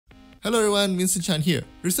Hello everyone, Vincent Chan here.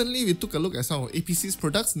 Recently, we took a look at some of APC's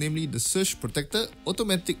products, namely the Surge Protector,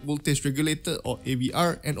 Automatic Voltage Regulator or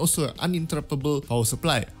AVR, and also an Uninterruptible Power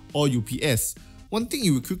Supply or UPS. One thing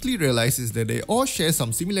you will quickly realize is that they all share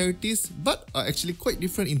some similarities but are actually quite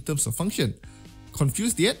different in terms of function.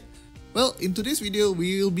 Confused yet? Well, in today's video,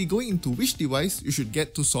 we will be going into which device you should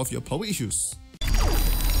get to solve your power issues.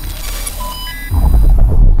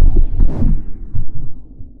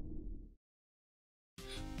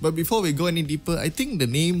 But before we go any deeper, I think the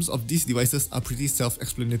names of these devices are pretty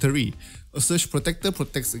self-explanatory. A surge protector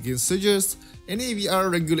protects against surges, an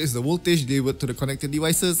AVR regulates the voltage delivered to the connected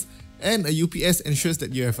devices, and a UPS ensures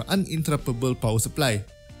that you have an uninterruptible power supply.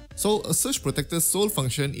 So, a surge protector's sole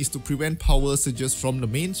function is to prevent power surges from the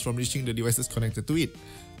mains from reaching the devices connected to it.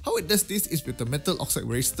 How it does this is with a metal oxide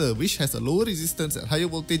resistor, which has a lower resistance at higher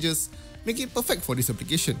voltages, making it perfect for this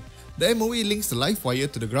application. The MOE links the live wire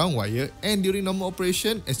to the ground wire, and during normal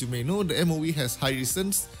operation, as you may know, the MOE has high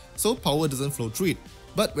resistance, so power doesn't flow through it.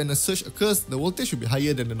 But when a surge occurs, the voltage will be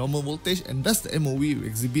higher than the normal voltage, and thus the MOE will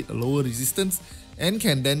exhibit a lower resistance and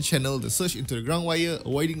can then channel the surge into the ground wire,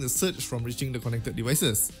 avoiding the surge from reaching the connected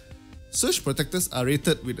devices. Surge protectors are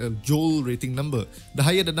rated with a Joule rating number. The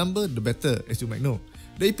higher the number, the better, as you might know.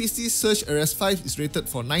 The APC Surge RS5 is rated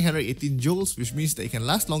for 918 joules, which means that it can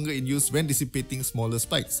last longer in use when dissipating smaller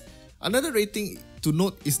spikes. Another rating to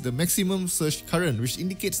note is the maximum surge current, which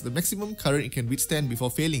indicates the maximum current it can withstand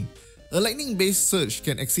before failing. A lightning-based surge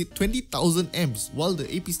can exceed 20,000 amps, while the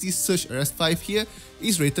APC Surge RS5 here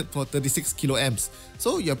is rated for 36 kiloamps,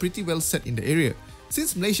 so you're pretty well set in the area.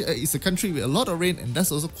 Since Malaysia is a country with a lot of rain and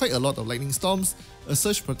thus also quite a lot of lightning storms, a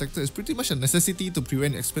surge protector is pretty much a necessity to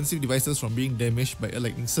prevent expensive devices from being damaged by a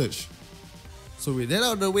lightning surge. So with that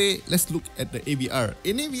out of the way, let's look at the AVR.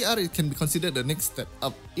 In AVR, it can be considered the next step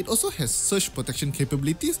up. It also has surge protection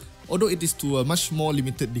capabilities, although it is to a much more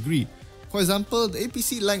limited degree. For example, the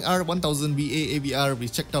APC Line R1000VA AVR we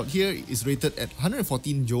checked out here is rated at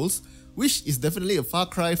 114 joules, which is definitely a far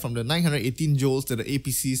cry from the 918 joules that the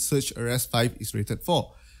APC Surge RS5 is rated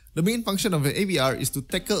for. The main function of an AVR is to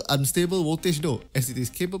tackle unstable voltage though, as it is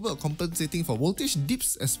capable of compensating for voltage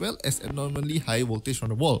dips as well as abnormally high voltage from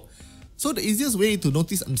the wall. So the easiest way to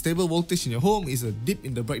notice unstable voltage in your home is a dip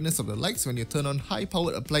in the brightness of the lights when you turn on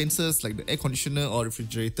high-powered appliances like the air conditioner or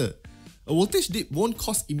refrigerator. A voltage dip won't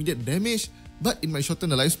cause immediate damage, but it might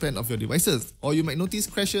shorten the lifespan of your devices, or you might notice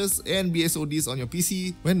crashes and BSODs on your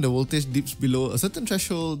PC when the voltage dips below a certain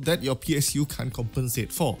threshold that your PSU can't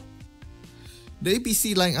compensate for. The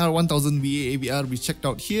APC Line R1000VA AVR we checked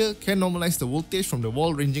out here can normalize the voltage from the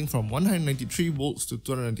wall ranging from 193 volts to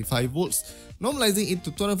 295 volts, normalizing it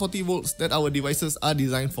to 240 volts that our devices are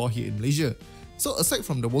designed for here in Malaysia. So aside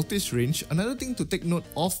from the voltage range, another thing to take note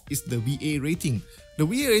of is the VA rating. The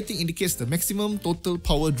VA rating indicates the maximum total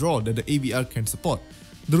power draw that the AVR can support.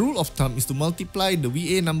 The rule of thumb is to multiply the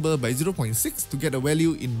VA number by 0.6 to get a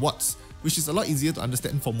value in watts, which is a lot easier to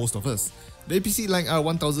understand for most of us. The APC Line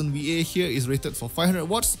R1000VA here is rated for 500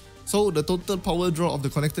 watts, so the total power draw of the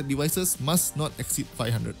connected devices must not exceed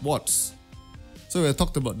 500 watts. So we have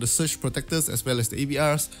talked about the surge protectors as well as the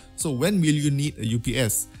AVRs, so when will you need a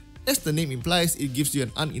UPS? As the name implies, it gives you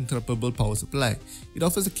an uninterruptible power supply. It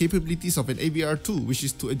offers the capabilities of an AVR too, which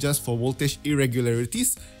is to adjust for voltage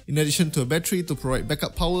irregularities, in addition to a battery to provide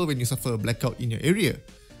backup power when you suffer a blackout in your area.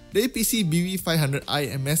 The APC BV500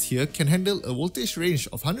 IMS here can handle a voltage range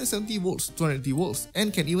of 170 volts to 280 volts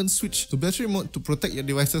and can even switch to battery mode to protect your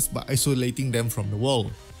devices by isolating them from the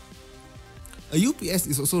wall. A UPS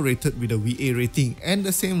is also rated with a VA rating, and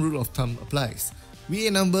the same rule of thumb applies. VA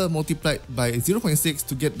number multiplied by 0.6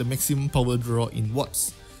 to get the maximum power draw in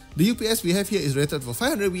watts. The UPS we have here is rated for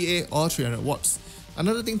 500 VA or 300 watts.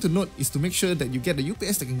 Another thing to note is to make sure that you get a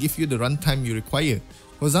UPS that can give you the runtime you require.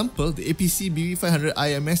 For example, the APC BV500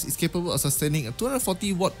 IMS is capable of sustaining a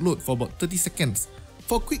 240 watt load for about 30 seconds.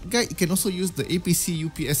 For a quick guide, you can also use the APC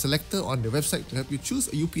UPS selector on the website to help you choose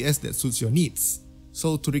a UPS that suits your needs.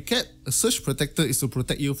 So to recap, a surge protector is to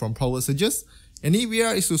protect you from power surges, an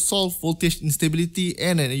AVR is to solve voltage instability,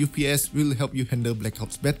 and an UPS will help you handle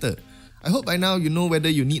blackouts better. I hope by now you know whether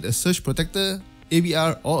you need a surge protector,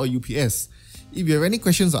 AVR or a UPS. If you have any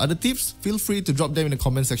questions or other tips, feel free to drop them in the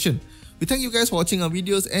comment section. We thank you guys for watching our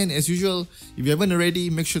videos, and as usual, if you haven't already,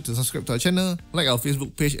 make sure to subscribe to our channel, like our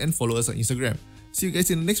Facebook page and follow us on Instagram. See you guys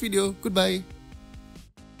in the next video. Goodbye!